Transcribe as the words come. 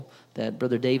that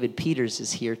Brother David Peters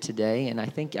is here today. And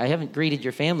I haven't greeted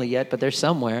your family yet, but they're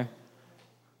somewhere.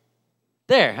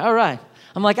 There, all right.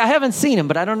 I'm like, I haven't seen them,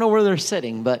 but I don't know where they're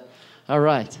sitting. But all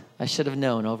right, I should have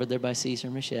known over there by Caesar,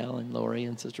 Michelle, and Lori,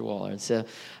 and Sister Waller. So,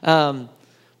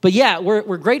 but yeah,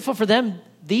 we're grateful for them.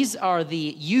 These are the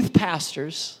youth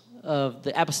pastors of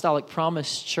the Apostolic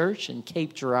Promise Church in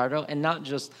Cape Girardeau, and not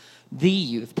just the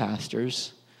youth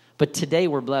pastors, but today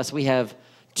we're blessed. We have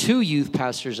 2 youth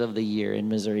pastors of the year in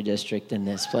Missouri District in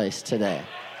this place today.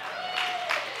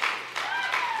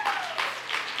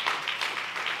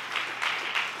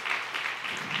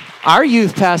 Our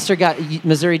youth pastor got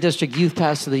Missouri District Youth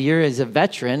Pastor of the Year as a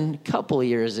veteran a couple of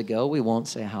years ago. We won't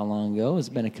say how long ago. It's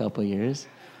been a couple of years.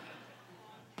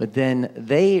 But then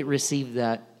they received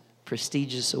that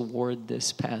prestigious award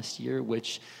this past year,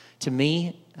 which to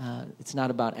me, it's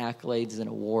not about accolades and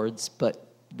awards, but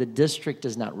the district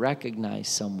does not recognize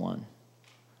someone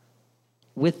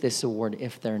with this award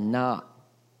if they're not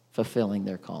fulfilling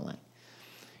their calling.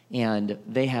 And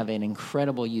they have an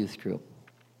incredible youth group,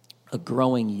 a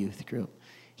growing youth group.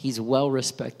 He's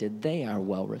well-respected. They are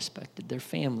well-respected. Their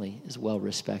family is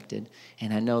well-respected.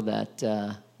 And I know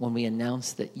that when we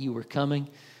announced that you were coming,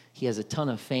 he has a ton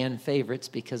of fan favorites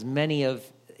because many of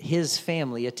his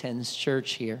family attends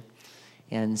church here.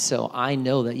 And so I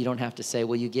know that you don't have to say,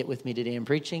 will you get with me today in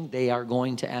preaching? They are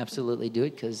going to absolutely do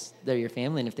it because they're your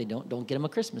family. And if they don't get them a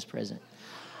Christmas present.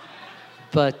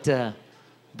 But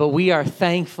we are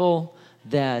thankful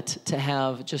that to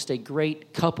have just a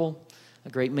great couple, a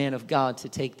great man of God to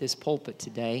take this pulpit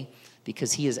today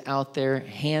because he is out there,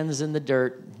 hands in the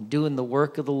dirt, doing the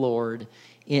work of the Lord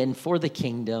for the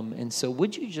kingdom. And so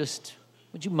would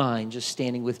you mind just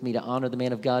standing with me to honor the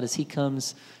man of God as he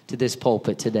comes to this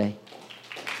pulpit today?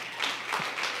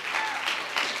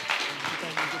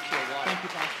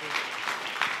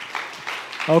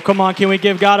 Oh, come on. Can we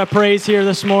give God a praise here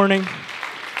this morning,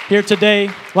 here today?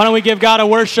 Why don't we give God a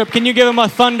worship? Can you give him a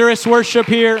thunderous worship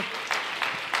here?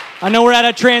 I know we're at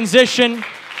a transition.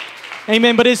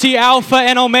 Amen. But is he Alpha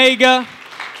and Omega?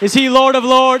 Is he Lord of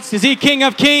Lords? Is he King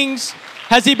of Kings?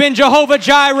 Has he been Jehovah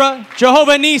Jireh,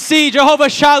 Jehovah Nisi, Jehovah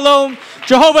Shalom,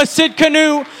 Jehovah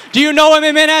Sidkenu? Do you know him,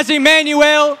 amen, as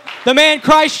Emmanuel, the man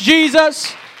Christ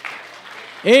Jesus?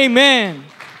 Amen.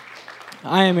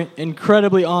 I am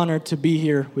incredibly honored to be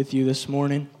here with you this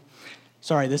morning.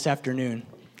 Sorry, this afternoon.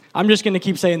 I'm just going to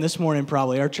keep saying this morning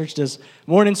probably. Our church does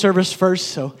morning service first,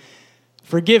 so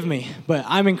forgive me. But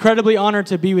I'm incredibly honored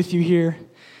to be with you here.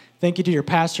 Thank you to your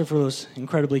pastor for those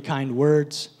incredibly kind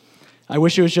words. I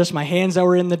wish it was just my hands that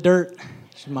were in the dirt.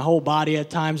 It's my whole body at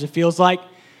times, it feels like.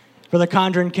 Brother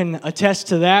Condren can attest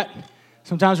to that.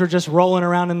 Sometimes we're just rolling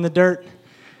around in the dirt.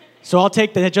 So I'll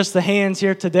take just the hands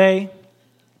here today.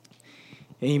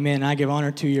 Amen. I give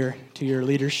honor to your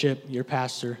leadership, your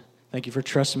pastor. Thank you for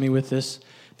trusting me with this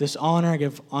honor. I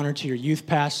give honor to your youth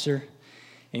pastor.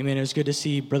 Amen. It was good to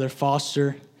see Brother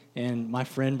Foster and my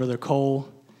friend, Brother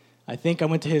Cole. I think I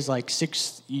went to his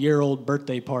 6-year-old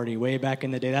birthday party way back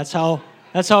in the day. That's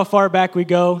how far back we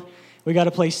go. We got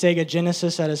to play Sega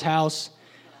Genesis at his house.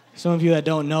 Some of you that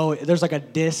don't know, there's a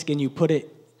disc and you put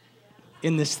it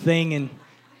in this thing and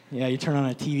you turn on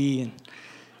a TV and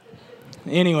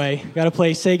anyway, got to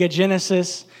play Sega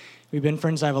Genesis. We've been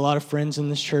friends. I have a lot of friends in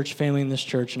this church, family in this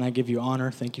church, and I give you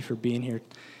honor. Thank you for being here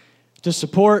to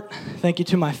support. Thank you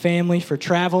to my family for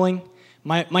traveling.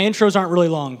 My intros aren't really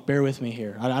long. Bear with me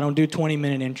here. I don't do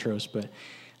 20-minute intros, but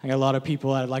I got a lot of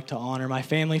people I'd like to honor. My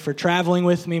family for traveling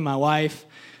with me, my wife,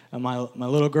 my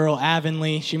little girl,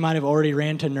 Avonlea. She might have already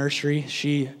ran to nursery.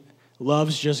 She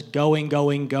loves just going.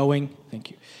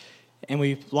 Thank you. And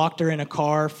we locked her in a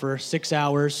car for 6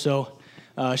 hours, so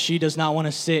she does not want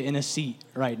to sit in a seat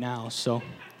right now. So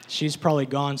she's probably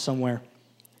gone somewhere.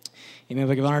 Amen.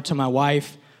 I give honor to my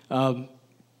wife.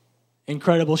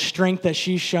 Incredible strength that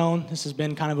she's shown. This has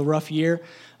been kind of a rough year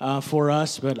for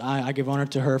us, but I give honor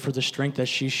to her for the strength that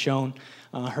she's shown,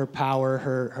 her power,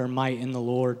 her might in the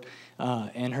Lord,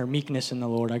 and her meekness in the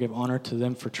Lord. I give honor to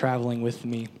them for traveling with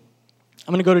me.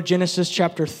 I'm going to go to Genesis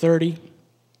chapter 30,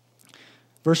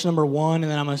 verse number 1,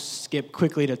 and then I'm going to skip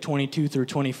quickly to 22 through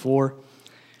 24.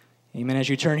 Amen. As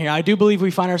you turn here, I do believe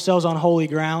we find ourselves on holy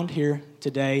ground here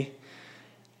today.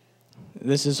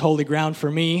 This is holy ground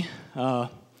for me.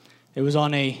 It was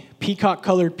on a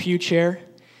peacock-colored pew chair,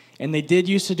 and they did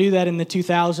used to do that in the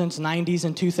 2000s, 90s,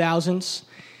 and 2000s,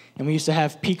 and we used to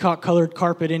have peacock-colored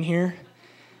carpet in here.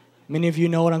 Many of you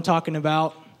know what I'm talking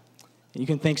about. You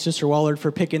can thank Sister Wallard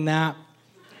for picking that.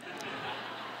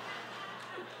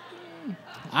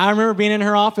 I remember being in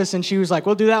her office, and she was like,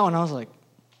 we'll do that one. I was like,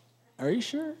 are you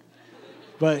sure?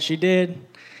 But she did.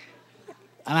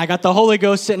 And I got the Holy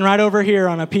Ghost sitting right over here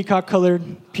on a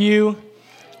peacock-colored pew,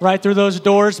 right through those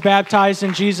doors, baptized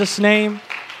in Jesus' name.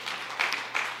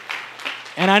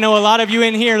 And I know a lot of you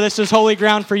in here, this is holy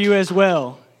ground for you as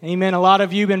well. Amen. A lot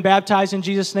of you have been baptized in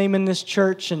Jesus' name in this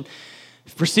church and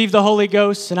received the Holy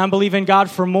Ghost. And I'm believing God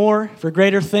for more, for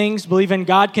greater things. Believing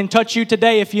God can touch you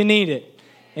today if you need it.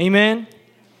 Amen.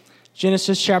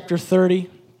 Genesis chapter 30,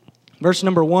 verse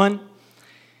number 1.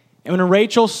 And when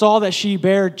Rachel saw that she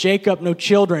bare Jacob no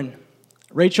children,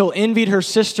 Rachel envied her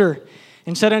sister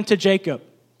and said unto Jacob,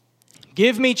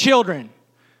 give me children,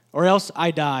 or else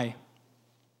I die.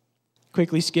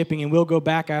 Quickly skipping, and we'll go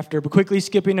back after, but quickly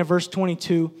skipping to verse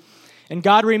 22. And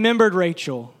God remembered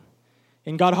Rachel,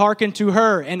 and God hearkened to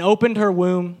her, and opened her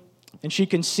womb, and she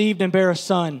conceived and bare a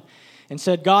son, and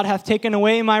said, God hath taken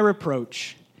away my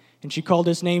reproach. And she called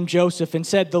his name Joseph, and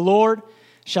said, the Lord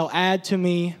shall add to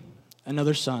me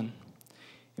another son.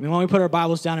 I mean, why don't we put our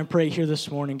Bibles down and pray here this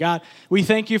morning? God, we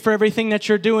thank you for everything that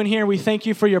you're doing here. We thank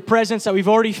you for your presence that we've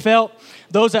already felt.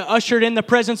 Those that ushered in the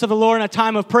presence of the Lord in a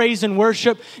time of praise and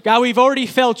worship. God, we've already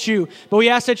felt you, but we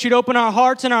ask that you'd open our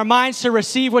hearts and our minds to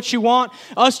receive what you want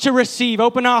us to receive.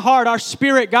 Open our heart, our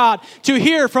spirit, God, to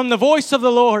hear from the voice of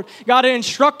the Lord. God, to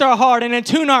instruct our heart and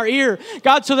attune our ear.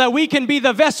 God, so that we can be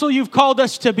the vessel you've called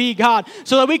us to be, God.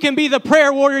 So that we can be the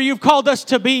prayer warrior you've called us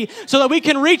to be. So that we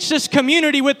can reach this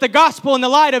community with the gospel and the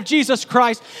light of Jesus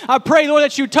Christ. I pray, Lord,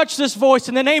 that you touch this voice.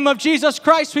 In the name of Jesus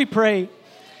Christ, we pray.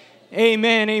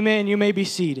 Amen, amen. You may be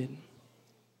seated.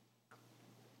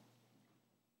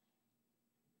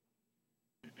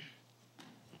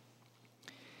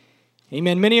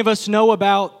 Amen. Many of us know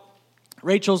about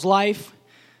Rachel's life.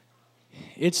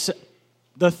 It's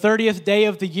the 30th day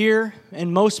of the year,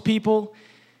 and most people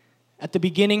at the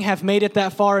beginning have made it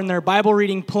that far in their Bible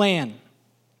reading plan.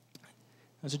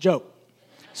 That's a joke.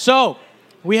 So,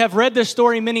 we have read this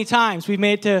story many times. We've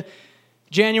made it to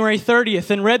January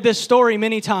 30th and read this story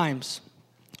many times.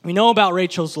 We know about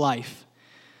Rachel's life.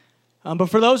 But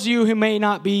for those of you who may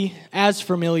not be as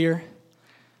familiar,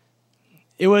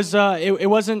 it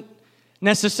wasn't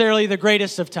necessarily the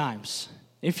greatest of times,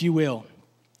 if you will.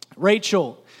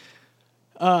 Rachel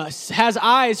has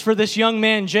eyes for this young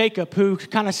man, Jacob, who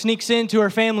kind of sneaks into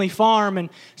her family farm and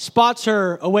spots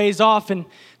her a ways off and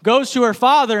goes to her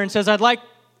father and says, I'd like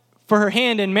for her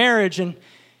hand in marriage. And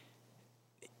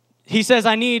he says,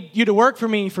 I need you to work for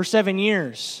me for 7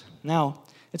 years. Now,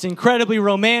 it's incredibly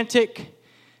romantic.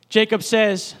 Jacob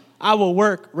says, I will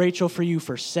work, Rachel, for you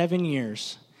for 7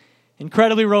 years.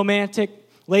 Incredibly romantic.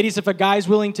 Ladies, if a guy's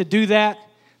willing to do that,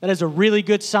 that is a really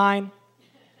good sign.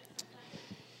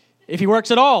 If he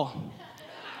works at all,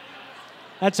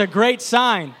 that's a great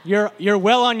sign. You're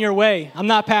well on your way. I'm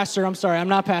not pastor.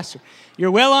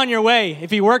 You're well on your way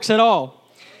if he works at all.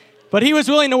 But he was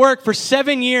willing to work for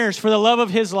 7 years for the love of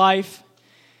his life.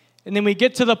 And then we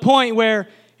get to the point where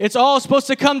it's all supposed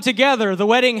to come together. The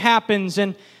wedding happens,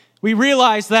 and we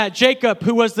realize that Jacob,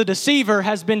 who was the deceiver,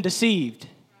 has been deceived.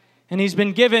 And he's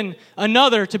been given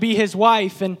another to be his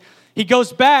wife. And he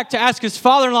goes back to ask his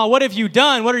father-in-law, what have you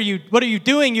done? What are you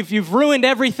doing? If you've ruined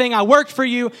everything, I worked for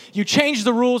you. You changed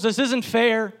the rules. This isn't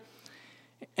fair.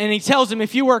 And he tells him,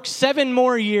 if you work 7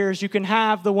 more years, you can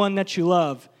have the one that you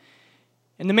love.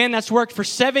 And the man that's worked for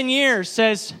 7 years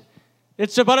says,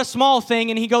 it's about a small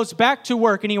thing, and he goes back to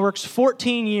work, and he works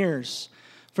 14 years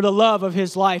for the love of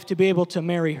his life to be able to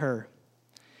marry her.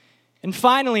 And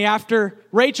finally, after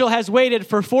Rachel has waited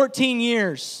for 14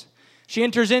 years, she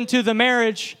enters into the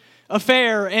marriage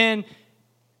affair, and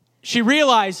she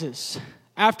realizes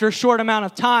after a short amount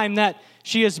of time that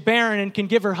she is barren and can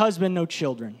give her husband no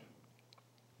children.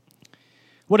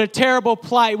 What a terrible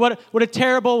plight, what a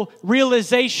terrible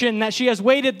realization that she has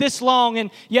waited this long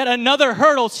and yet another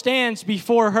hurdle stands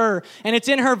before her. And it's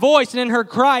in her voice and in her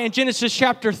cry in Genesis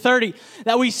chapter 30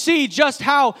 that we see just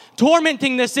how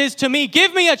tormenting this is to me.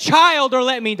 Give me a child or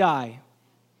let me die.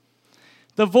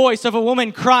 The voice of a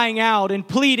woman crying out and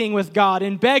pleading with God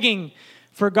and begging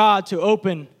for God to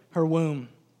open her womb.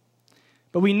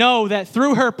 But we know that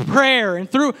through her prayer and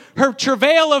through her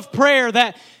travail of prayer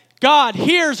that God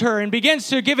hears her and begins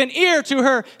to give an ear to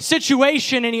her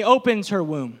situation, and he opens her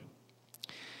womb.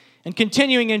 And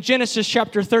continuing in Genesis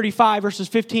chapter 35, verses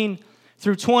 15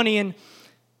 through 20, and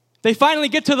they finally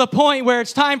get to the point where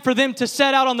it's time for them to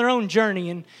set out on their own journey.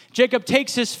 And Jacob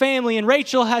takes his family, and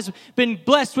Rachel has been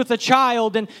blessed with a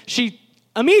child, and she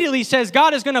immediately says,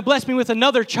 God is going to bless me with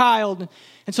another child.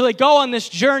 And so they go on this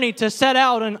journey to set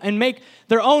out and make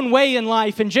their own way in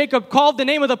life. And Jacob called the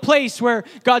name of the place where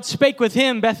God spake with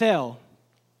him, Bethel.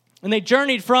 And they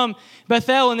journeyed from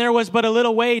Bethel, and there was but a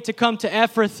little way to come to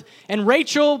Ephrath. And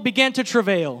Rachel began to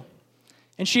travail.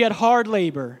 and she had hard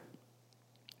labor.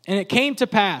 And it came to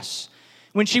pass,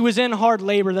 when she was in hard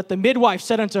labor, that the midwife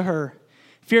said unto her,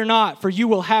 Fear not, for you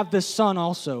will have this son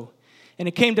also. And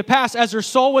it came to pass, as her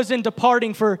soul was in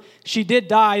departing, for she did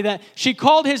die, that she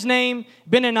called his name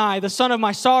Benani, the son of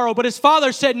my sorrow. But his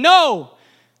father said, No,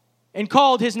 and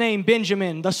called his name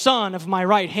Benjamin, the son of my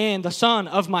right hand, the son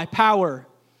of my power.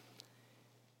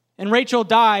 And Rachel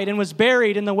died and was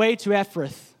buried in the way to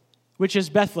Ephrath, which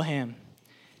is Bethlehem.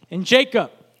 And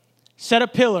Jacob set a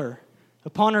pillar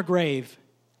upon her grave,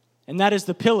 and that is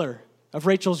the pillar of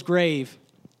Rachel's grave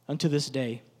unto this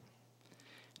day.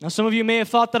 Now, some of you may have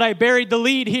thought that I buried the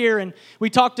lead here, and we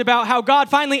talked about how God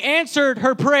finally answered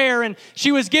her prayer, and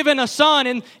she was given a son,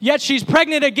 and yet she's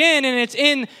pregnant again, and it's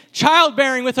in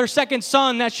childbearing with her second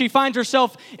son that she finds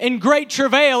herself in great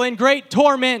travail, in great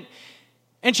torment,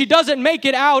 and she doesn't make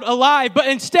it out alive, but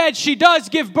instead she does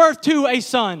give birth to a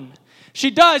son. She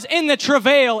does in the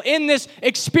travail, in this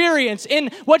experience, in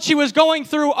what she was going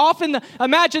through. Often,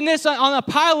 imagine this on a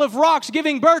pile of rocks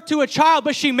giving birth to a child,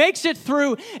 but she makes it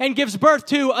through and gives birth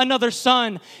to another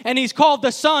son. And he's called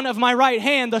the son of my right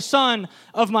hand, the son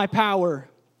of my power.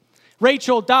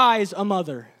 Rachel dies a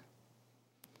mother,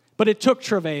 but it took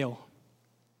travail.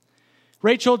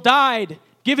 Rachel died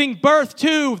giving birth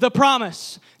to the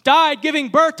promise. Died giving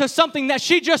birth to something that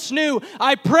she just knew.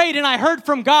 I prayed and I heard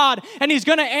from God, and he's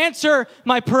going to answer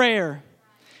my prayer.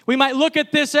 We might look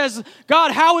at this as,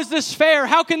 God, how is this fair?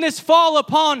 How can this fall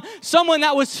upon someone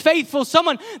that was faithful,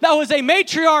 someone that was a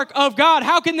matriarch of God?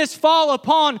 How can this fall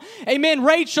upon, amen,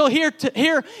 Rachel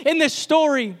here in this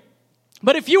story?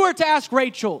 But if you were to ask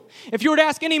Rachel, if you were to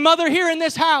ask any mother here in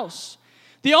this house,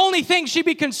 the only thing she'd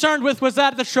be concerned with was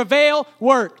that the travail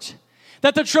worked.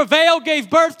 That the travail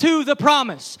gave birth to the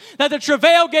promise. That the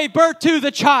travail gave birth to the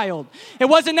child. It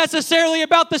wasn't necessarily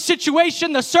about the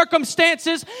situation, the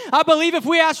circumstances. I believe if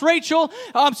we asked Rachel,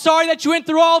 I'm sorry that you went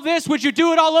through all this, would you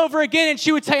do it all over again? And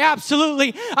she would say,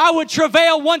 absolutely. I would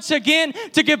travail once again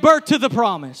to give birth to the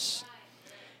promise.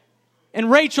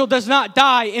 And Rachel does not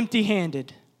die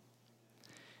empty-handed.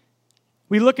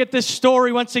 We look at this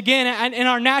story once again in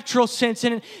our natural sense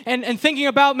and thinking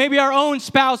about maybe our own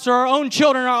spouse or our own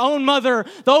children, our own mother,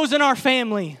 those in our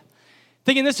family.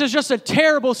 Thinking this is just a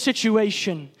terrible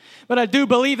situation. But I do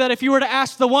believe that if you were to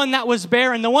ask the one that was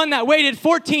barren, the one that waited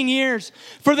 14 years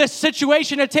for this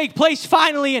situation to take place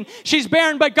finally, and she's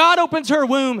barren, but God opens her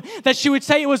womb, that she would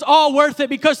say it was all worth it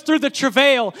because through the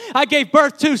travail, I gave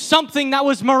birth to something that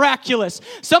was miraculous,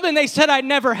 something they said I'd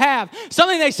never have,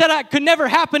 something they said I could never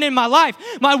happen in my life.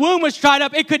 My womb was dried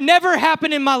up. It could never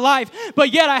happen in my life,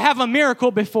 but yet I have a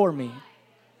miracle before me.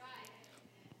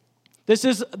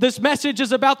 This message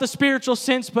is about the spiritual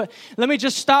sense, but let me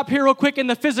just stop here real quick in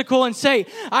the physical and say,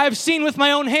 I have seen with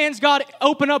my own hands God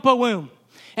open up a womb,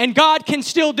 and God can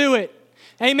still do it.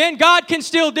 Amen. God can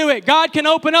still do it. God can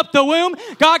open up the womb.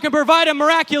 God can provide a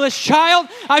miraculous child.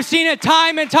 I've seen it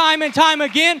time and time and time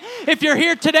again. If you're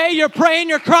here today, you're praying,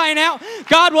 you're crying out,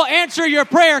 God will answer your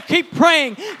prayer. Keep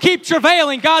praying, keep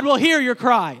travailing. God will hear your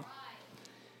cry.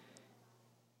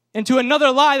 And to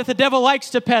another lie that the devil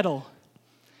likes to peddle.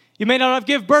 You may not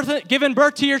have given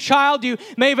birth to your child. You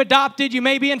may have adopted. You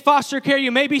may be in foster care.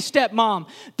 You may be stepmom.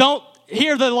 Don't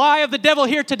hear the lie of the devil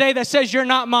here today that says you're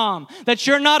not mom, that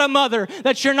you're not a mother,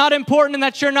 that you're not important, and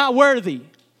that you're not worthy.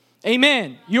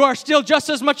 Amen. You are still just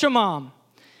as much a mom.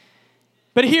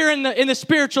 But here in the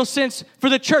spiritual sense for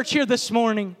the church here this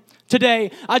morning, today,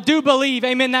 I do believe,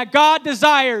 amen, that God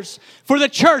desires for the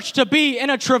church to be in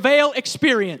a travail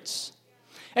experience.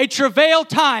 A travail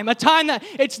time, a time that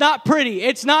it's not pretty,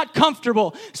 it's not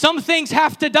comfortable. Some things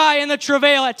have to die in the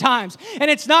travail at times,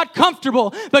 and it's not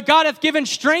comfortable, but God hath given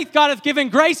strength, God hath given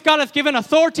grace, God hath given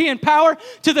authority and power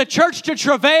to the church to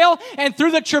travail, and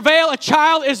through the travail a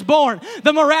child is born.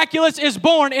 The miraculous is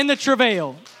born in the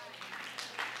travail.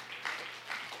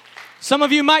 Some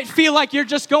of you might feel like you're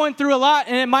just going through a lot,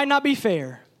 and it might not be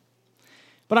fair.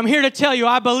 But I'm here to tell you,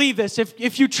 I believe this.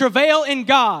 If you travail in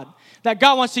God, that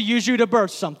God wants to use you to birth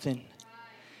something.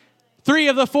 3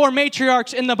 of the 4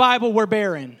 matriarchs in the Bible were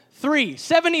barren.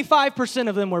 75%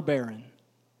 of them were barren.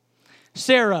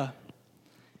 Sarah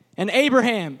and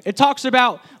Abraham. It talks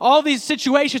about all these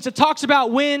situations. It talks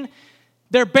about when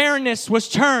their barrenness was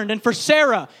turned. And for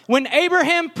Sarah, when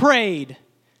Abraham prayed,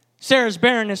 Sarah's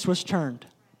barrenness was turned.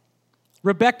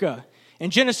 Rebekah, in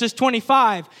Genesis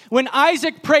 25, when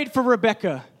Isaac prayed for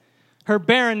Rebekah, her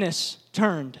barrenness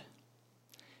turned.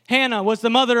 Hannah was the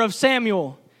mother of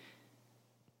Samuel.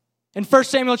 In 1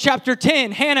 Samuel chapter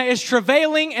 10, Hannah is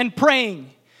travailing and praying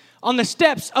on the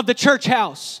steps of the church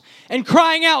house and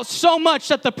crying out so much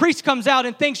that the priest comes out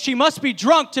and thinks she must be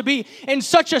drunk to be in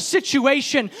such a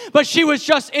situation. But she was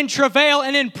just in travail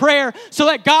and in prayer so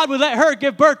that God would let her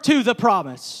give birth to the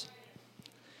promise.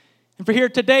 And for here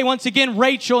today, once again,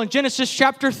 Rachel in Genesis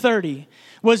chapter 30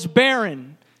 was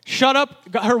barren, shut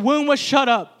up. Her womb was shut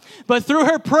up. But through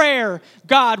her prayer,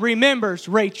 God remembers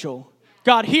Rachel.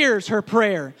 God hears her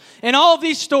prayer. In all of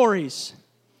these stories,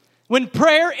 when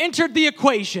prayer entered the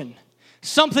equation,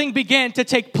 something began to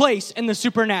take place in the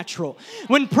supernatural.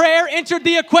 When prayer entered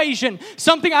the equation,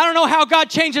 I don't know how God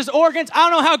changes organs. I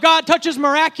don't know how God touches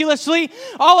miraculously.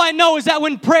 All I know is that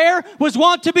when prayer was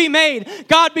wont to be made,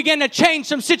 God began to change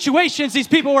some situations these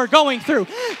people were going through.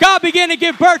 God began to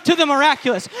give birth to the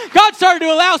miraculous. God started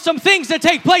to allow some things to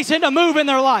take place and to move in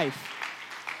their life.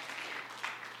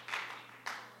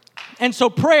 And so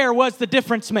prayer was the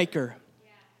difference maker.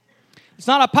 It's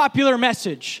not a popular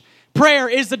message. Prayer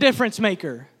is the difference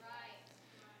maker.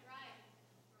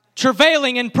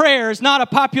 Travailing in prayer is not a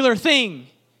popular thing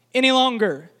any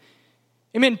longer.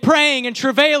 Amen. Praying and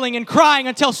travailing and crying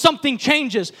until something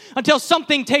changes, until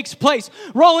something takes place.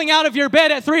 Rolling out of your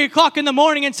bed at 3 o'clock in the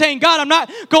morning and saying, God, I'm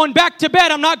not going back to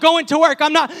bed. I'm not going to work.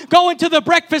 I'm not going to the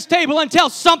breakfast table until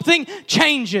something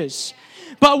changes.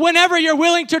 But whenever you're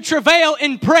willing to travail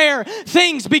in prayer,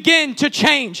 things begin to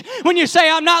change. When you say,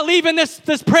 I'm not leaving this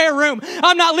prayer room.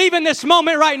 I'm not leaving this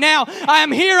moment right now. I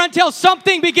am here until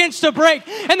something begins to break.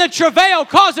 And the travail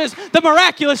causes the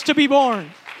miraculous to be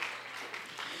born.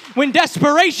 When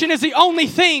desperation is the only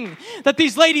thing that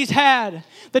these ladies had,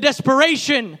 the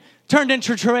desperation turned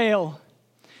into travail.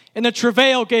 And the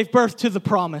travail gave birth to the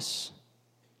promise.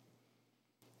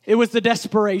 It was the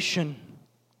desperation.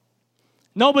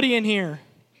 Nobody in here,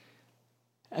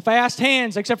 if I asked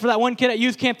hands, except for that one kid at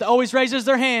youth camp that always raises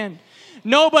their hand,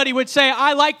 nobody would say,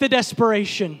 I like the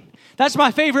desperation. That's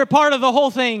my favorite part of the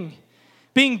whole thing.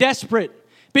 Being desperate.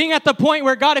 Being at the point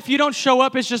where, God, if you don't show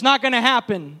up, it's just not going to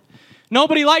happen.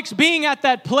 Nobody likes being at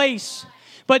that place.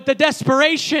 But the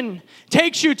desperation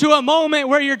takes you to a moment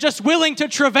where you're just willing to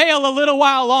travail a little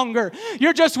while longer.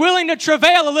 You're just willing to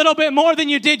travail a little bit more than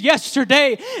you did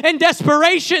yesterday. And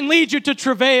desperation leads you to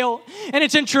travail. And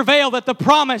it's in travail that the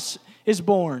promise is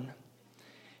born.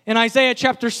 In Isaiah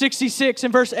chapter 66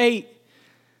 and verse 8,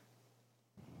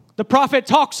 the prophet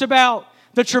talks about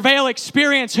the travail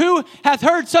experience. Who hath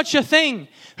heard such a thing?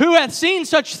 Who hath seen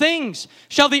such things?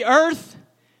 Shall the earth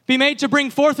be made to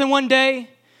bring forth in one day?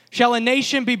 Shall a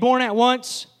nation be born at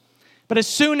once? But as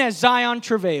soon as Zion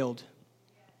travailed,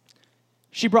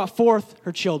 she brought forth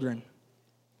her children.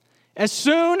 As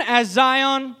soon as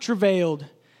Zion travailed,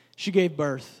 she gave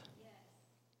birth.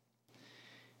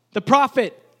 The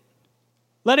prophet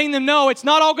letting them know it's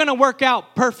not all going to work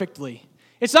out perfectly.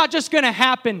 It's not just going to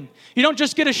happen. You don't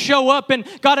just get to show up and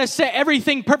God has set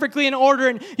everything perfectly in order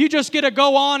and you just get to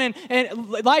go on and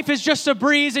life is just a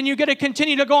breeze and you get to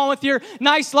continue to go on with your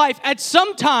nice life. At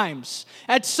some times,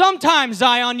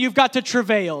 Zion, you've got to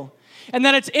travail. And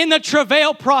that it's in the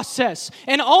travail process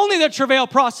and only the travail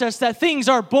process that things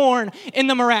are born in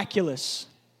the miraculous.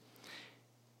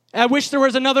 I wish there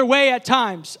was another way at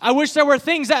times. I wish there were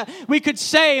things that we could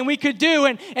say and we could do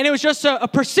and it was just a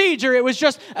procedure. It was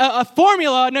just a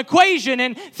formula, an equation,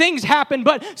 and things happen.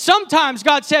 But sometimes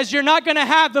God says you're not going to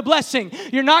have the blessing.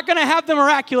 You're not going to have the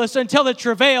miraculous until the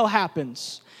travail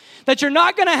happens. That you're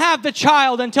not going to have the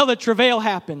child until the travail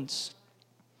happens.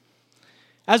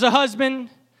 As a husband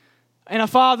and a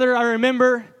father, I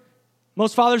remember,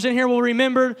 most fathers in here will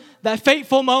remember that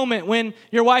fateful moment when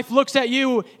your wife looks at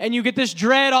you and you get this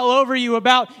dread all over you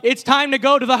about it's time to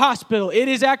go to the hospital.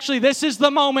 This is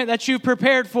the moment that you've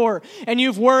prepared for and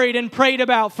you've worried and prayed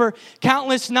about for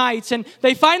countless nights. And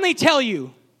they finally tell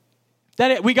you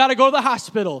that we got to go to the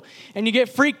hospital. And you get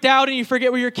freaked out and you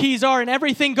forget where your keys are and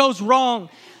everything goes wrong.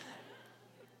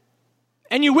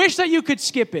 And you wish that you could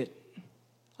skip it.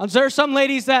 There are some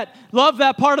ladies that love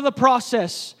that part of the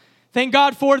process. Thank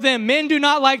God for them. Men do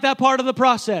not like that part of the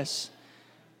process.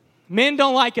 Men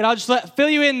don't like it. I'll just fill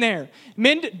you in there.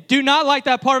 Men do not like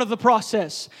that part of the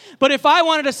process. But if I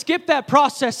wanted to skip that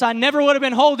process, I never would have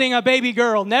been holding a baby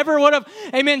girl. Never would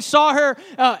have, saw her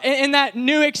in that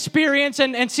new experience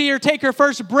and see her take her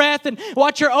first breath and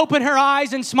watch her open her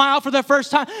eyes and smile for the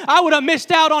first time. I would have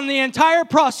missed out on the entire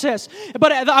process.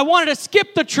 But I wanted to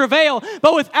skip the travail.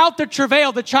 But without the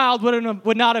travail, the child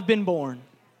would not have been born.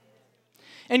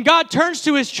 And God turns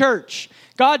to his church.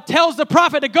 God tells the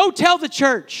prophet to go tell the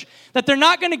church that they're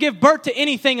not going to give birth to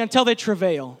anything until they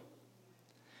travail.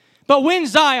 But when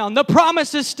Zion, the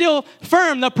promise is still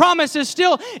firm. The promise is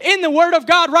still in the Word of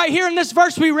God right here in this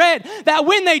verse we read. That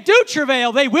when they do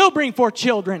travail, they will bring forth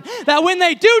children. That when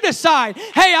they do decide,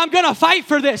 hey, I'm going to fight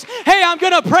for this. Hey, I'm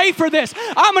going to pray for this.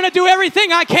 I'm going to do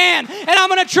everything I can. And I'm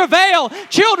going to travail.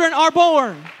 Children are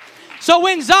born. So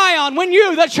when Zion, when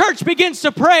you, the church, begins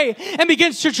to pray and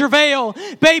begins to travail,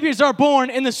 babies are born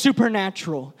in the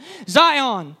supernatural.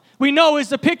 Zion, we know, is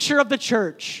the picture of the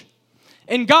church.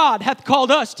 And God hath called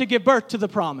us to give birth to the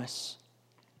promise.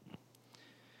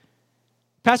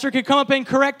 Pastor could come up and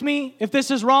correct me if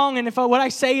this is wrong and if what I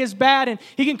say is bad. And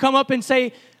he can come up and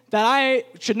say that I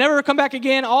should never come back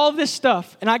again, all of this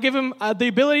stuff. And I give him the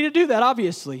ability to do that,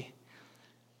 obviously.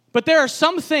 But there are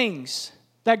some things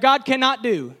that God cannot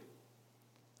do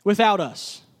without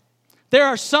us. There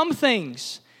are some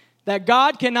things that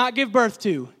God cannot give birth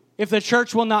to if the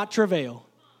church will not travail.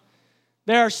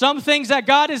 There are some things that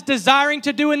God is desiring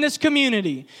to do in this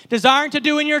community, desiring to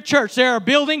do in your church. There are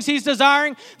buildings He's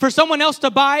desiring for someone else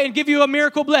to buy and give you a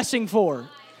miracle blessing for.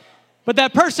 But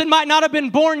that person might not have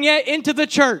been born yet into the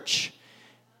church.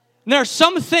 And there are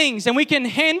some things, and we can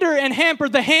hinder and hamper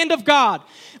the hand of God.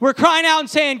 We're crying out and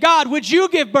saying, God, would you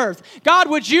give birth? God,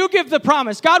 would you give the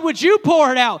promise? God, would you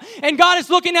pour it out? And God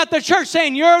is looking at the church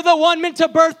saying, you're the one meant to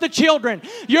birth the children.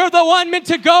 You're the one meant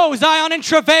to go, Zion, and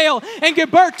travail and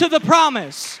give birth to the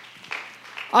promise.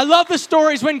 I love the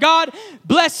stories when God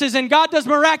blesses and God does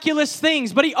miraculous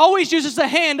things, but He always uses the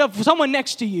hand of someone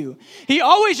next to you. He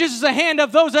always uses the hand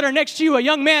of those that are next to you, a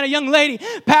young man, a young lady,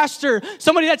 pastor,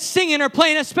 somebody that's singing or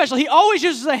playing a special. He always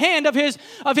uses the hand of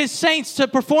his saints to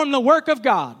perform the work of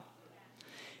God.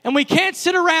 And we can't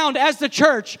sit around as the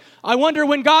church. I wonder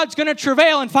when God's going to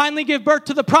travail and finally give birth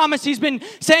to the promise He's been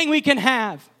saying we can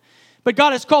have. But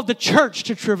God has called the church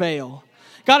to travail.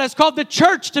 God has called the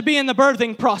church to be in the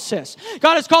birthing process.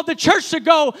 God has called the church to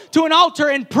go to an altar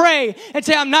and pray and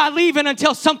say, I'm not leaving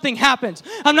until something happens.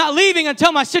 I'm not leaving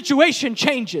until my situation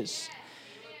changes.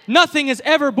 Nothing is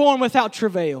ever born without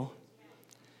travail.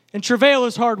 And travail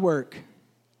is hard work.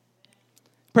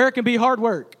 Prayer can be hard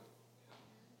work.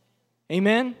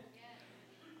 Amen?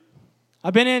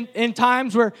 I've been in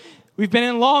times where we've been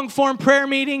in long-form prayer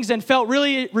meetings and felt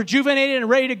really rejuvenated and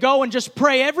ready to go and just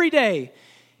pray every day.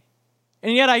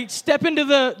 And yet I step into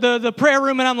the prayer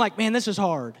room and I'm like, man, this is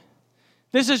hard.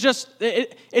 This is just,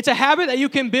 it's a habit that you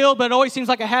can build, but it always seems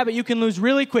like a habit you can lose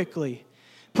really quickly.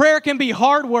 Prayer can be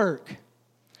hard work,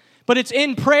 but it's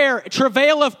in prayer,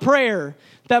 travail of prayer,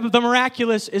 that the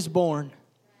miraculous is born.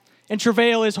 And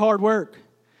travail is hard work.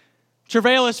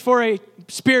 Travail is for a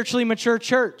spiritually mature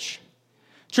church.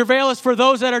 Travail is for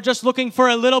those that are just looking for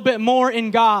a little bit more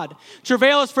in God.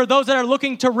 Travail is for those that are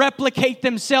looking to replicate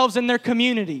themselves in their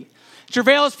community.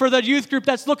 Travail is for the youth group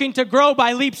that's looking to grow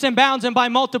by leaps and bounds and by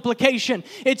multiplication.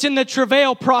 It's in the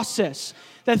travail process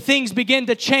that things begin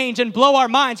to change and blow our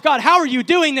minds. God, how are you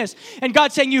doing this? And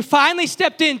God's saying, you finally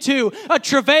stepped into a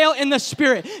travail in the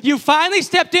Spirit. You finally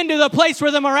stepped into the place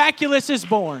where the miraculous is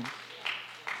born.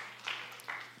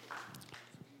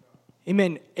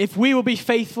 Amen. If we will be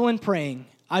faithful in praying,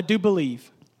 I do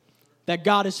believe that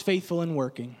God is faithful in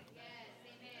working.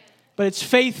 But it's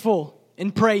faithful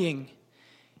in praying.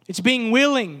 It's being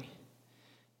willing.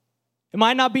 It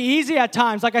might not be easy at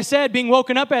times. Like I said, being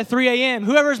woken up at 3 a.m.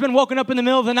 Whoever's been woken up in the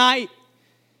middle of the night,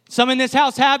 some in this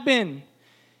house have been.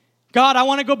 God, I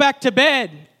want to go back to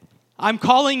bed. I'm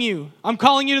calling you. I'm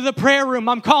calling you to the prayer room.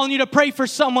 I'm calling you to pray for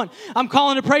someone. I'm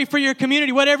calling to pray for your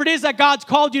community. Whatever it is that God's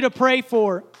called you to pray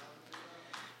for.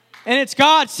 And it's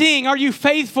God seeing, are you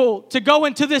faithful to go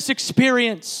into this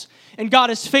experience? And God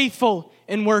is faithful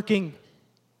in working.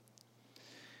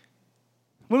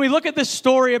 When we look at this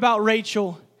story about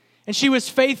Rachel, and she was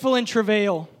faithful in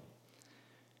travail.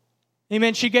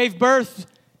 Amen. She gave birth,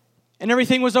 and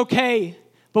everything was okay.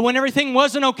 But when everything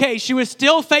wasn't okay, she was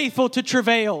still faithful to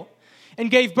travail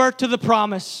and gave birth to the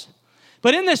promise.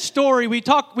 But in this story, we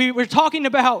were talking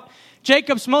about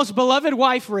Jacob's most beloved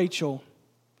wife, Rachel.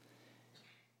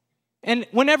 And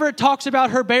whenever it talks about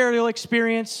her burial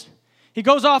experience, he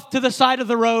goes off to the side of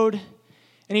the road,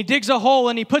 and he digs a hole,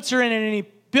 and he puts her in it, and he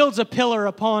builds a pillar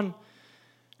upon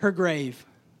her grave.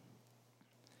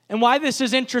 And why this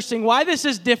is interesting, why this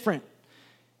is different.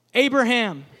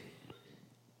 Abraham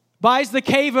buys the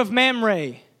cave of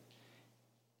Mamre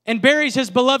and buries his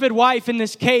beloved wife in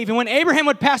this cave. And when Abraham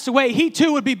would pass away, he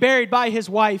too would be buried by his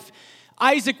wife.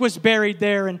 Isaac was buried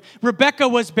there, and Rebekah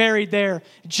was buried there.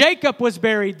 Jacob was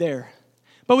buried there.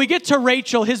 But we get to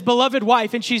Rachel, his beloved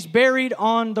wife, and she's buried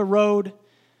on the road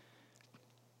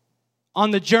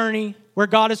on the journey where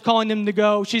God is calling them to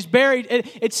go. She's buried.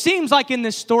 It seems like in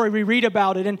this story we read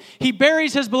about it. And he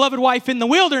buries his beloved wife in the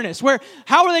wilderness. Where,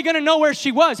 how are they going to know where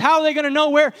she was? How are they going to know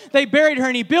where they buried her?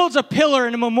 And he builds a pillar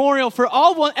and a memorial for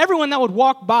everyone that would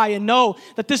walk by and know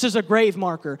that this is a grave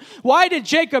marker. Why did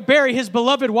Jacob bury his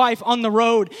beloved wife on the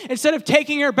road instead of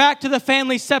taking her back to the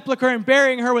family sepulcher and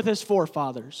burying her with his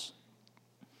forefathers?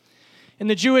 In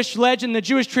the Jewish legend, the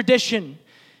Jewish tradition,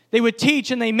 they would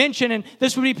teach and they mention, and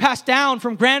this would be passed down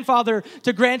from grandfather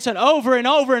to grandson over and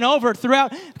over and over.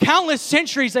 Throughout countless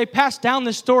centuries, they passed down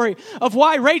the story of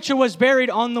why Rachel was buried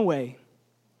on the way.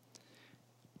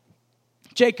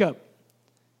 Jacob,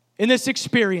 in this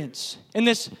experience, in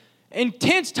this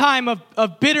intense time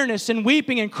of bitterness and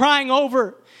weeping and crying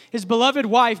over his beloved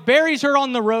wife, buries her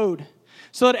on the road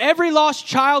so that every lost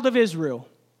child of Israel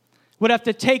would have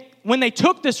to when they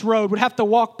took this road, would have to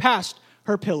walk past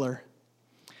her pillar.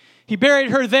 He buried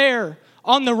her there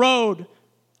on the road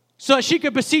so that she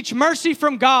could beseech mercy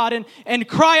from God and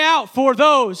cry out for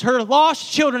those, her lost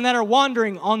children that are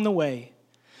wandering on the way.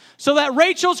 So that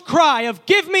Rachel's cry of,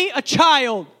 "Give me a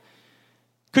child,"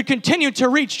 could continue to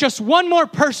reach just one more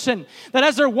person that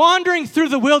as they're wandering through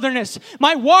the wilderness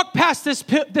might walk past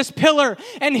this pillar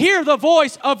and hear the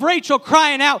voice of Rachel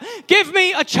crying out, "Give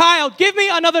me a child, give me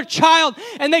another child."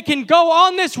 And they can go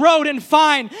on this road and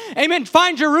find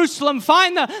Jerusalem,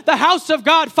 find the house of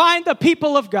God, find the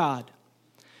people of God.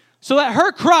 So that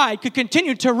her cry could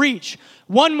continue to reach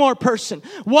one more person,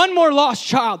 one more lost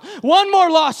child, one more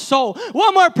lost soul,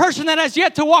 one more person that has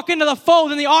yet to walk into the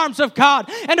fold in the arms of God.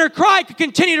 And her cry could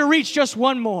continue to reach just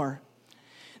one more.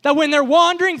 That when they're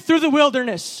wandering through the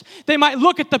wilderness, they might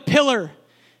look at the pillar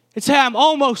and say, "I'm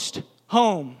almost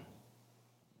home."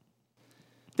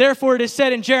 Therefore it is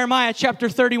said in Jeremiah chapter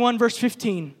 31, verse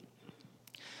 15,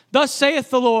 "Thus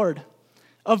saith the Lord,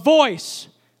 a voice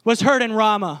was heard in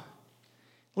Ramah,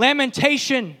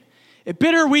 lamentation, a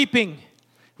bitter weeping,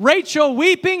 Rachel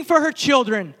weeping for her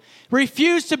children,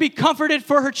 refused to be comforted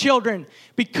for her children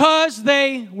because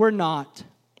they were not."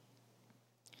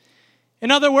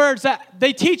 In other words, that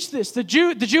they teach this, the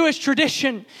Jewish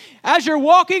tradition. As you're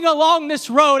walking along this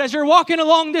road, as you're walking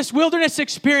along this wilderness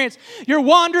experience, you're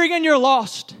wandering and you're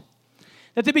lost.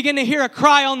 That they begin to hear a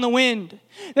cry on the wind.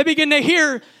 They begin to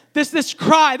hear this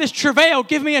cry, this travail,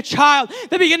 "Give me a child."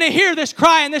 They begin to hear this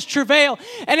cry and this travail.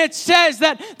 And it says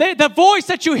that the voice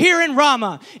that you hear in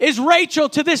Ramah is Rachel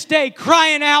to this day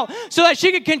crying out so that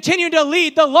she could continue to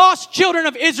lead the lost children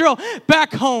of Israel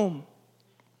back home.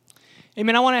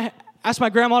 Amen. I want to ask my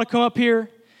grandma to come up here.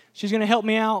 She's going to help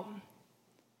me out,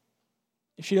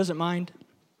 if she doesn't mind.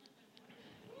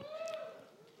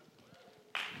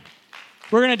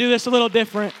 We're going to do this a little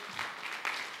different.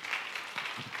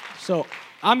 So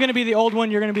I'm going to be the old one.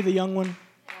 You're going to be the young one.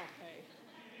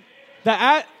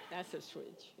 Okay. That's a switch.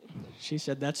 She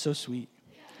said, "That's so sweet."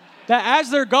 That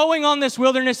as they're going on this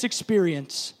wilderness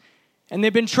experience, and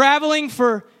they've been traveling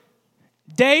for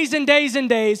days and days and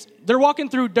days, they're walking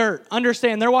through dirt.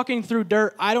 Understand, they're walking through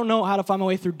dirt. I don't know how to find my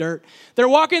way through dirt. They're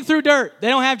walking through dirt. They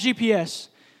don't have GPS.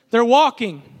 They're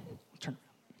walking.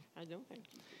 I don't think.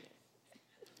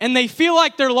 And they feel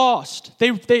like they're lost.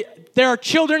 There are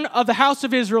children of the house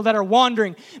of Israel that are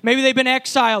wandering. Maybe they've been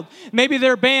exiled. Maybe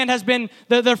their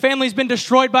family's been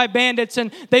destroyed by bandits and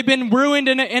they've been ruined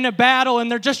in a battle and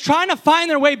they're just trying to find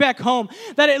their way back home.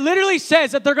 That it literally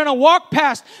says that they're going to walk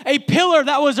past a pillar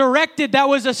that was erected, that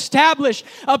was established,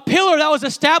 a pillar that was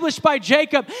established by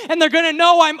Jacob, and they're going to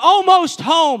know, "I'm almost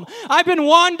home. I've been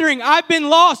wandering. I've been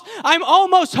lost. I'm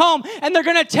almost home." And they're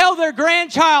going to tell their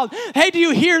grandchild, "Hey, do you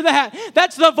hear that?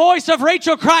 That's the voice of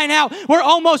Rachel crying out. We're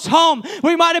almost home.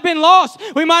 We might have been lost.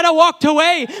 We might have walked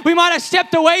away. We might have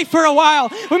stepped away for a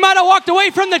while. We might have walked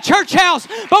away from the church house,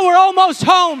 but we're almost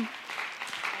home."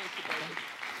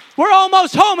 We're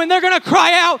almost home, and they're going to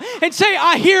cry out and say,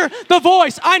 "I hear the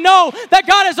voice. I know that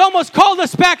God has almost called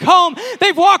us back home."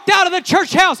 They've walked out of the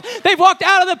church house. They've walked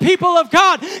out of the people of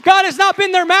God. God has not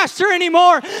been their master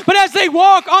anymore. But as they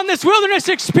walk on this wilderness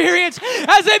experience,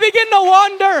 as they begin to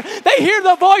wander, they hear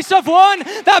the voice of one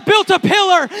that built a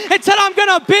pillar and said, "I'm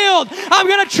going to build. I'm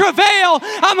going to travail.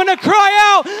 I'm going to cry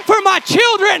out for my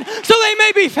children so they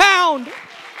may be found."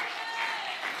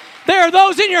 There are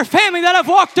those in your family that have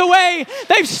walked away.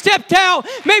 They've stepped out.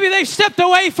 Maybe they've stepped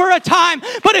away for a time.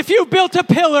 But if you built a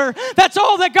pillar, that's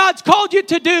all that God's called you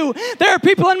to do. There are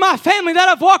people in my family that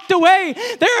have walked away.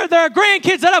 There are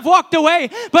grandkids that have walked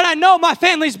away. But I know my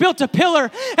family's built a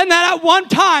pillar. And that at one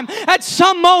time, at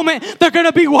some moment, they're going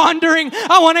to be wandering.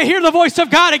 I want to hear the voice of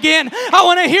God again. I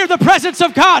want to hear the presence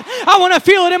of God. I want to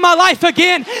feel it in my life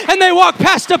again. And they walk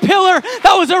past a pillar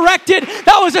that was erected,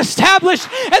 that was established.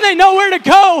 And they know where to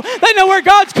go. They know where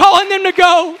God's calling them to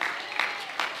go.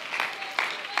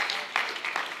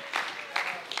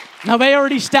 Now, they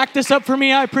already stacked this up for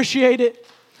me. I appreciate it.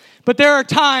 But there are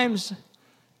times,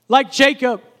 like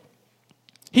Jacob,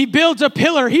 he builds a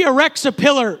pillar. He erects a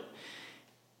pillar.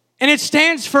 And it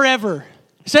stands forever.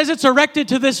 It says it's erected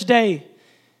to this day.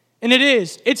 And it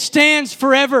is. It stands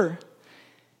forever.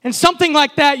 And something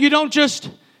like that, you don't just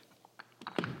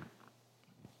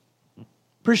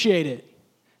appreciate it.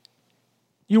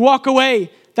 You walk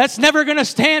away. That's never going to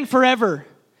stand forever.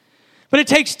 But it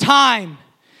takes time.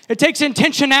 It takes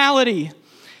intentionality.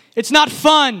 It's not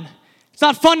fun. It's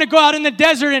not fun to go out in the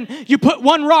desert and you put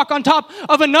one rock on top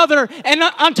of another, and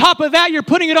on top of that, you're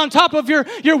putting it on top of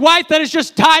your wife that has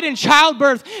just died in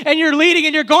childbirth, and you're leading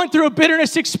and you're going through a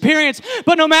bitterness experience.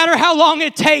 But no matter how long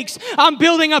it takes, I'm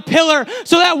building a pillar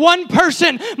so that one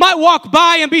person might walk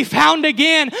by and be found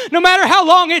again. No matter how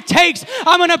long it takes,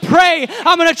 I'm going to pray.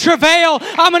 I'm going to travail.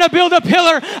 I'm going to build a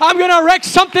pillar. I'm going to erect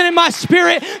something in my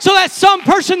spirit so that some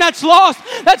person that's lost,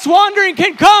 that's wandering,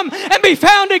 can come and be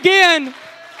found again.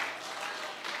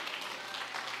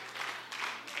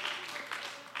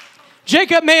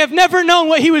 Jacob may have never known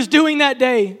what he was doing that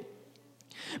day,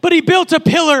 but he built a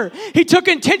pillar. He took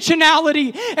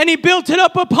intentionality and he built it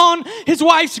up upon his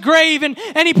wife's grave, and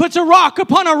he puts a rock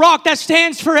upon a rock that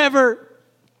stands forever.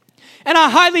 And I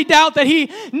highly doubt that he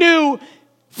knew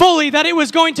fully that it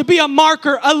was going to be a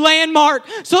marker, a landmark,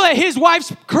 so that his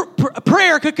wife's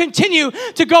prayer could continue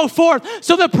to go forth.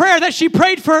 So the prayer that she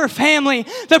prayed for her family,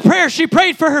 the prayer she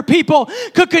prayed for her people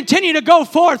could continue to go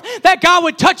forth, that God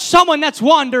would touch someone that's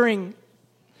wandering.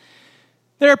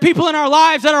 There are people in our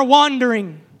lives that are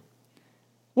wandering,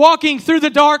 walking through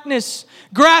the darkness,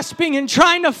 grasping and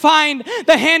trying to find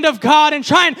the hand of God and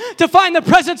trying to find the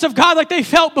presence of God like they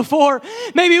felt before.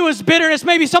 Maybe it was bitterness.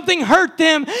 Maybe something hurt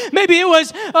them. Maybe it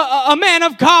was a man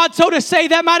of God, so to say,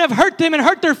 that might have hurt them and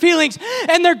hurt their feelings.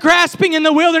 And they're grasping in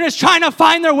the wilderness, trying to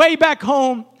find their way back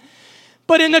home.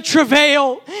 But in the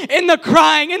travail, in the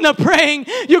crying, in the praying,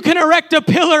 you can erect a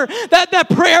pillar that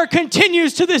prayer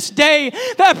continues to this day.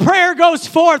 That prayer goes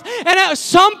forth. And at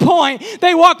some point,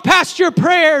 they walk past your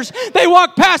prayers. They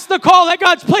walk past the call that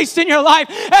God's placed in your life.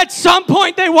 At some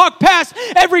point, they walk past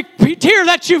every tear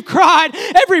that you've cried,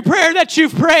 every prayer that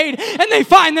you've prayed, and they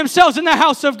find themselves in the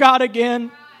house of God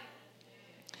again.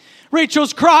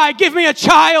 Rachel's cry, "Give me a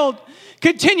child,"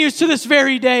 continues to this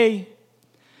very day.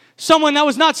 Someone that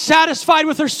was not satisfied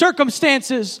with her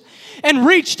circumstances and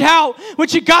reached out when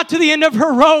she got to the end of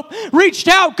her rope, reached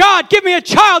out, "God, give me a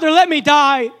child or let me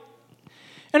die."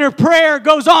 And her prayer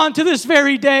goes on to this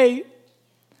very day.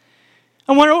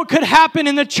 I wonder what could happen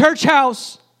in the church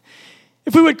house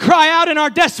if we would cry out in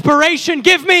our desperation,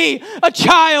 "Give me a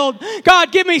child.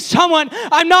 God, give me someone.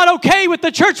 I'm not okay with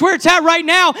the church where it's at right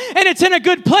now, and it's in a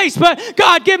good place, but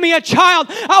God, give me a child.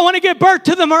 I want to give birth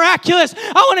to the miraculous.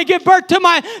 I want to give birth to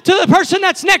the person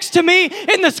that's next to me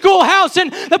in the schoolhouse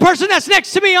and the person that's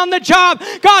next to me on the job.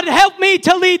 God, help me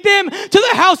to lead them to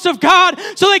the house of God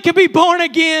so they can be born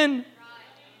again."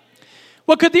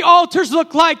 What could the altars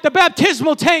look like? The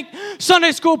baptismal tank,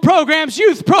 Sunday school programs,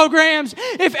 youth programs.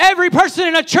 If every person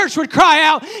in a church would cry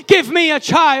out, "Give me a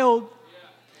child."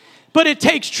 But it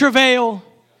takes travail.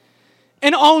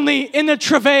 And only in the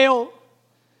travail.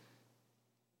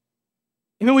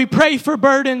 Amen. We pray for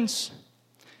burdens.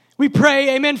 We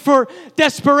pray, amen, for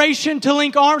desperation to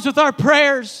link arms with our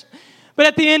prayers. But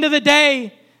at the end of the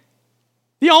day,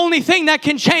 the only thing that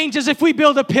can change is if we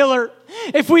build a pillar.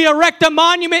 If we erect a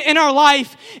monument in our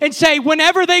life and say,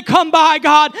 whenever they come by,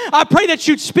 God, I pray that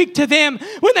you'd speak to them.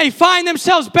 When they find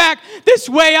themselves back this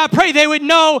way, I pray they would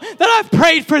know that I've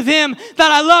prayed for them,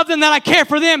 that I love them, that I care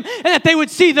for them, and that they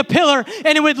would see the pillar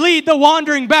and it would lead the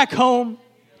wandering back home.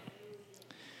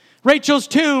 Rachel's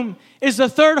tomb is the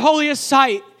third holiest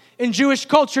site in Jewish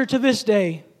culture to this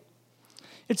day.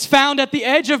 It's found at the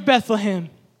edge of Bethlehem.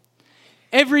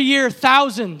 Every year,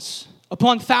 thousands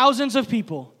upon thousands of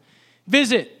people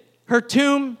visit her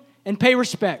tomb and pay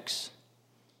respects.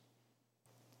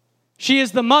 She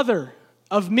is the mother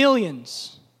of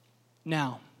millions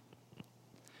now.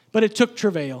 But it took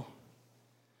travail.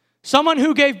 Someone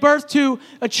who gave birth to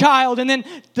a child and then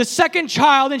the second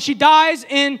child, and she dies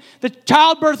in the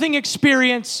childbirthing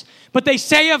experience. But they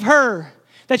say of her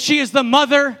that she is the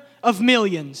mother of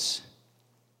millions.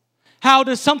 How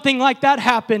does something like that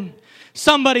happen?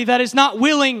 Somebody that is not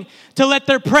willing to let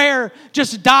their prayer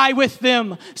just die with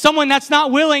them. Someone that's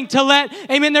not willing to let,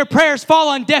 amen, their prayers fall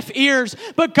on deaf ears.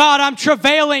 But God, I'm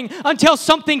travailing until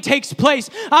something takes place.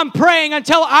 I'm praying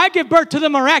until I give birth to the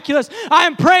miraculous. I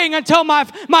am praying until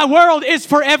my world is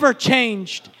forever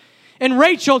changed. And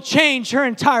Rachel changed her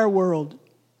entire world.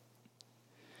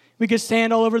 We could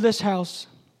stand all over this house.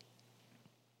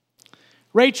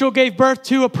 Rachel gave birth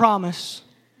to a promise.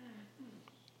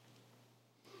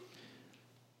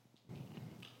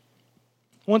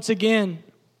 Once again,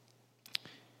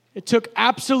 it took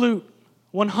absolute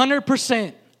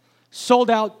 100% sold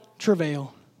out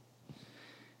travail.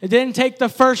 It didn't take the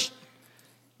first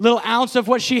little ounce of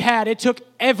what she had. It took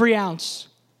every ounce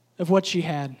of what she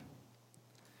had.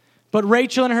 But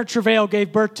Rachel in her travail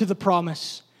gave birth to the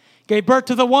promise. Gave birth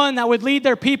to the one that would lead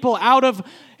their people out of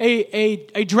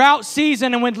a drought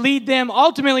season and would lead them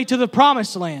ultimately to the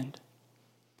promised land.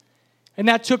 And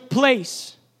that took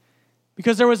place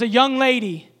because there was a young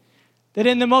lady that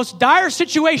in the most dire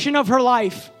situation of her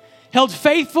life held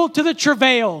faithful to the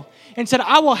travail and said,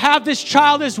 I will have this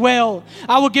child as well.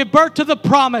 I will give birth to the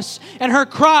promise. And her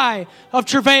cry of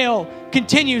travail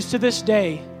continues to this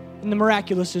day. And the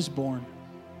miraculous is born.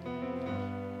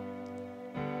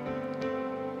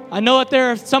 I know that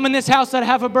there are some in this house that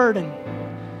have a burden.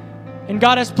 And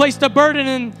God has placed a burden,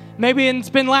 and maybe it's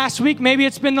been last week, maybe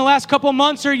it's been the last couple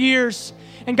months or years.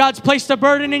 And God's placed a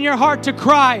burden in your heart to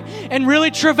cry and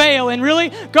really travail and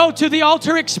really go to the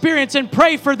altar experience and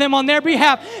pray for them on their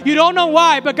behalf. You don't know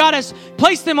why, but God has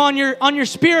placed them on your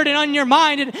spirit and on your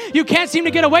mind, and you can't seem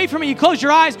to get away from it. You close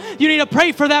your eyes, you need to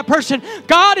pray for that person.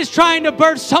 God is trying to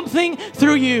birth something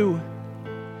through you.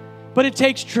 But it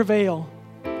takes travail.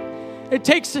 It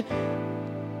takes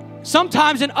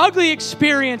sometimes an ugly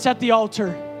experience at the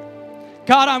altar.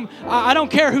 God, I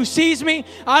don't care who sees me.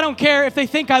 I don't care if they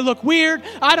think I look weird.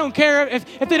 I don't care if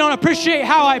they don't appreciate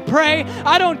how I pray.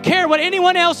 I don't care what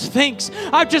anyone else thinks.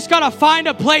 I've just got to find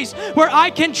a place where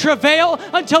I can travail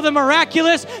until the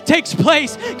miraculous takes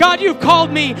place. God, you've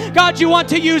called me. God, you want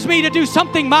to use me to do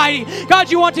something mighty.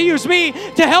 God, you want to use me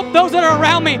to help those that are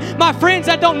around me. My friends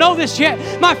that don't know this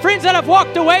yet. My friends that have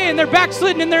walked away and they're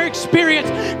backslidden in their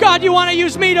experience. God, you want to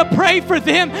use me to pray for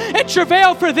them and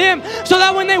travail for them so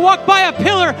that when they walk by a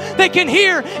pillar, they can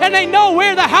hear and they know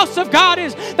where the house of God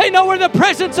is. They know where the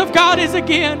presence of God is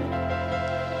again.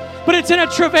 But it's in a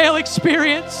travail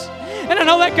experience. And I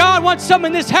know that God wants some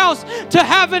in this house to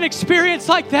have an experience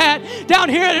like that down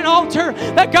here at an altar.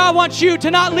 That God wants you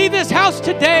to not leave this house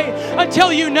today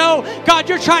until you know, God,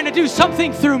 you're trying to do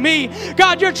something through me.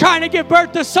 God, you're trying to give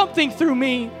birth to something through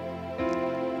me.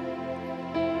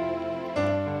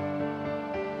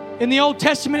 In the Old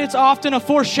Testament, it's often a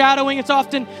foreshadowing.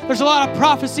 There's a lot of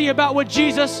prophecy about what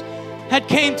Jesus had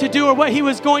came to do or what he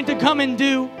was going to come and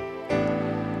do.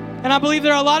 And I believe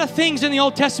there are a lot of things in the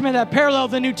Old Testament that parallel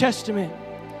the New Testament.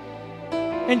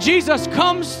 And Jesus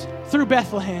comes through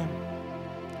Bethlehem.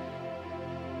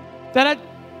 That at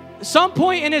some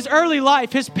point in his early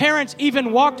life, his parents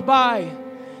even walked by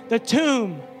the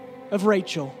tomb of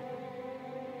Rachel.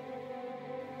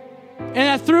 And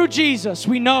that through Jesus,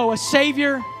 we know a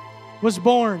Savior was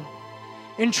born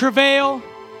in travail,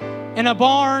 in a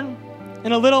barn,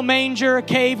 in a little manger, a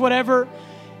cave, whatever.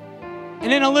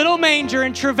 And in a little manger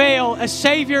in travail, a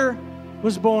Savior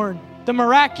was born. The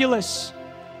miraculous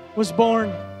was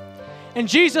born. And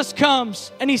Jesus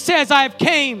comes and he says, I have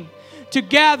came to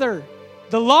gather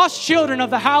the lost children of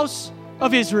the house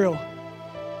of Israel.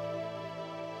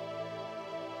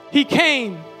 He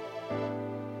came,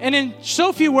 and in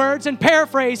so few words and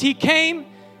paraphrase, he came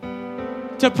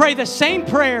to pray the same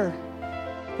prayer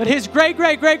that his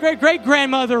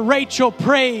great-great-great-great-great-grandmother Rachel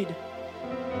prayed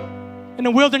in a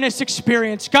wilderness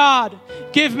experience. God,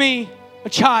 give me a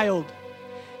child.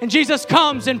 And Jesus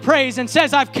comes and prays and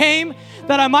says, I've came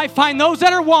that I might find those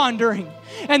that are wandering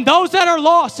and those that are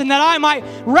lost, and that I might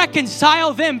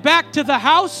reconcile them back to the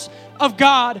house of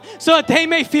God, so that they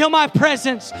may feel my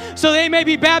presence, so they may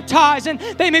be baptized and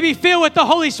they may be filled with the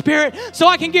Holy Spirit, so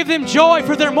I can give them joy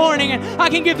for their mourning, and I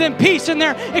can give them peace in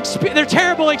their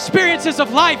terrible experiences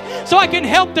of life, so I can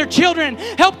help their children,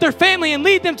 help their family, and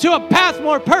lead them to a path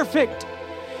more perfect.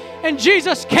 And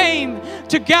Jesus came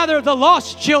to gather the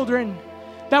lost children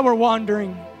that were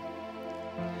wandering.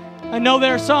 I know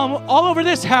there are some all over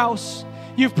this house.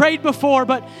 You've prayed before,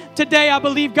 but today I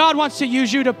believe God wants to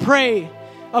use you to pray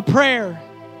a prayer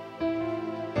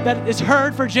that is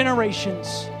heard for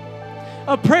generations.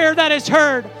 A prayer that is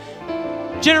heard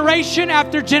generation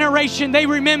after generation. They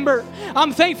remember.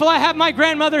 I'm thankful I have my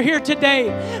grandmother here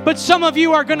today, but some of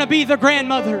you are going to be the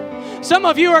grandmother. Some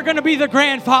of you are going to be the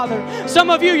grandfather.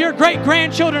 Some of you, your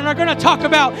great-grandchildren, are going to talk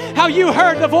about how you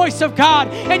heard the voice of God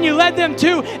and you led them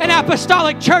to an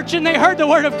apostolic church and they heard the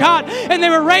word of God and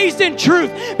they were raised in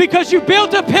truth because you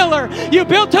built a pillar. You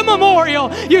built a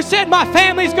memorial. You said, my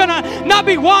family's going to not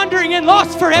be wandering and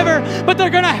lost forever, but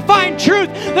they're going to find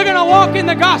truth. They're going to walk in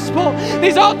the gospel.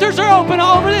 These altars are open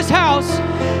all over this house.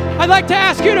 I'd like to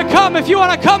ask you to come. If you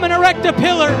want to come and erect a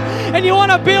pillar and you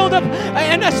want to build up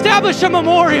and establish a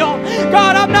memorial.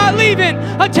 God, I'm not leaving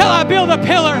until I build a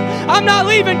pillar. I'm not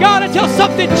leaving, God, until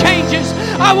something changes.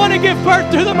 I want to give birth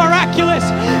to the miraculous.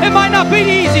 It might not be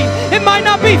easy. It might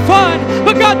not be fun.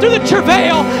 But God, through the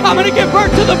travail, I'm going to give birth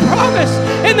to the promise.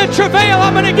 In the travail,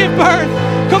 I'm going to give birth.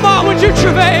 Come on, would you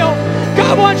travail?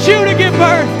 God wants you to give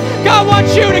birth. God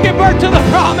wants you to give birth to the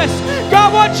promise.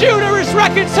 God wants you to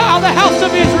reconcile the house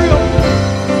of Israel.